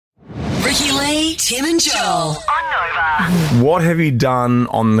Lee, Tim and Joel. On Nova. What have you done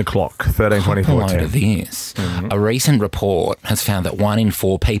on the clock? 13, 24, Hello to this. A recent report has found that 1 in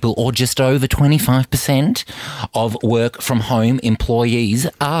 4 people, or just over 25% of work from home employees,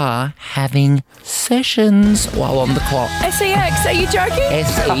 are having sessions while on the clock. SEX, are you joking?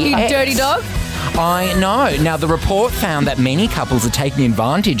 SEX. You dirty dog. I know. Now, the report found that many couples are taking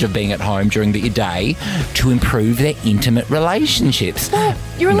advantage of being at home during the day to improve their intimate relationships. Well,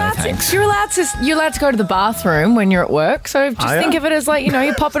 you're No, allowed thanks. you're allowed to go to the bathroom when you're at work. So just think of it as like,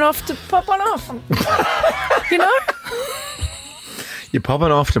 you're popping off to pop one off. You're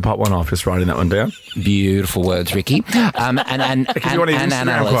popping off to pop one off. Just writing that one down. Beautiful words, Ricky. And You want to use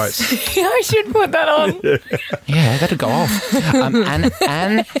Instagram quotes. Yeah, I should put that on. Yeah, that'd go off.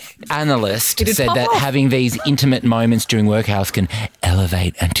 An analyst It'd said pop that off. having these intimate moments during work hours can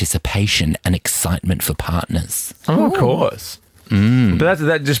elevate anticipation and excitement for partners. Oh, of course. But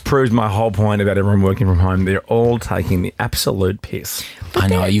that just proves my whole point about everyone working from home. They're all taking the absolute piss. I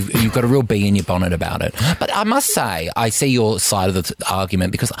know, you've got a real bee in your bonnet about it. But I must say, I see your side of the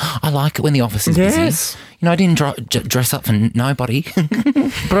argument because I like it when the office is Yes. busy. I didn't dress up for nobody.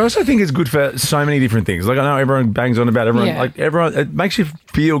 But I also think it's good for so many different things. Like, I know everyone bangs on about everyone. Yeah. Like, everyone, it makes you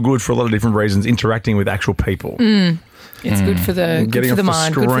feel good for a lot of different reasons, interacting with actual people. It's good for the Getting off the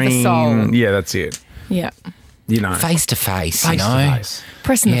mind, screen. good for the soul. Yeah, that's it. Yeah. Face to face, Face to face.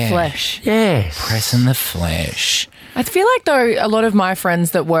 Pressing Yeah. the flesh. Yes. Pressing the flesh. I feel like, though, a lot of my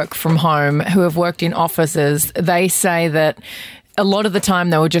friends that work from home who have worked in offices, they say that a lot of the time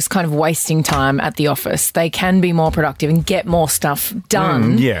they were just kind of wasting time at the office. They can be more productive and get more stuff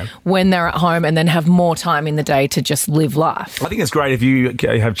done when they're at home and then have more time in the day to just live life. I think it's great if you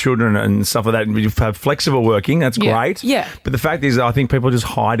have children and stuff like that and you have flexible working. That's great. Yeah. But the fact is, I think people are just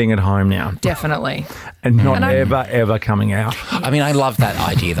hiding at home now Definitely. and not ever coming out. I mean, I love that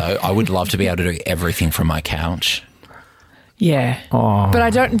idea, though. I would love to be able to do everything from my couch. Yeah. Oh. But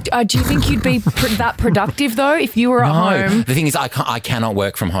I don't. Do you think you'd be that productive though if you were at home? The thing is, I cannot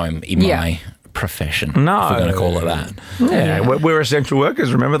work from home in my profession. No. If we're going to call it that. Yeah, we're essential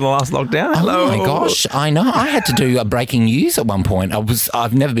workers. Remember the last lockdown? Hello. Oh my gosh, I know. I had to do a breaking news at one point.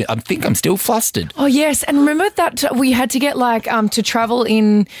 I've never been. I think I'm still flustered. Oh yes, and remember that we had to get to travel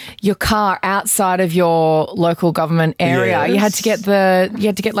in your car outside of your local government area. Yes. You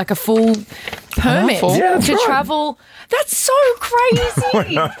had to get like a full permit Yeah, that's to right. travel. That's so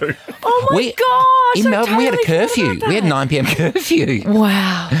crazy. No. Oh my gosh. In I Melbourne, we had a totally forgot curfew. about We had that. 9 p.m. curfew.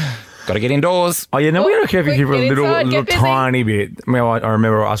 Wow. Got to get indoors. Oh, yeah, no, we had a curfew here for a Get little inside, get busy. tiny bit. I mean, I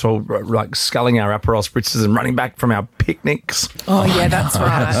remember us all like sculling our Aperol spritzes and running back from our picnics. Oh yeah, that's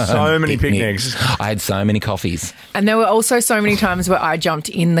right. So many picnics. I had so many coffees. And there were also so many times where I jumped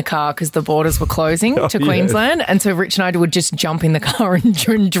in the car because the borders were closing to yes. Queensland. And so Rich and I would just jump in the car and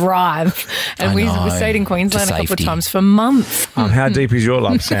drive. And I we know. stayed in Queensland To a couple of safety. times for months. How deep is your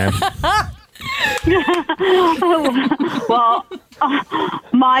love, Sam? Well,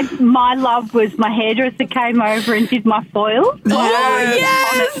 my love was my hairdresser came over and did my foil. Oh,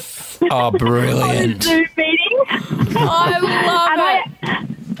 yes! Oh, brilliant. Zoom meeting. I love it.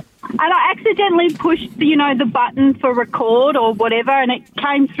 And I accidentally pushed, the button for record or whatever, and it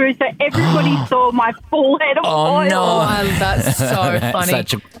came through, so everybody saw my full head of Oh, oil. no. Oh, that's so That's funny.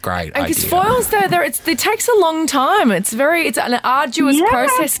 such a great idea. Because foils, it takes a long time. It's an arduous Yeah.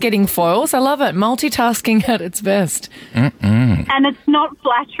 process getting foils. I love it. Multitasking at its best. And it's not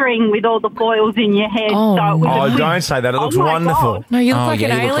flattering with all the foils in your head. Oh, so it was Oh, a don't say that. It looks my wonderful. God. No, you look Oh, like yeah,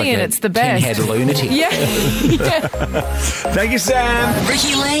 an you look alien. like a It's the best. tin-head lunatic. Yeah. Thank you, Sam.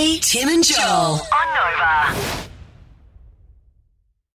 Ricky Lee, Tim and Joel.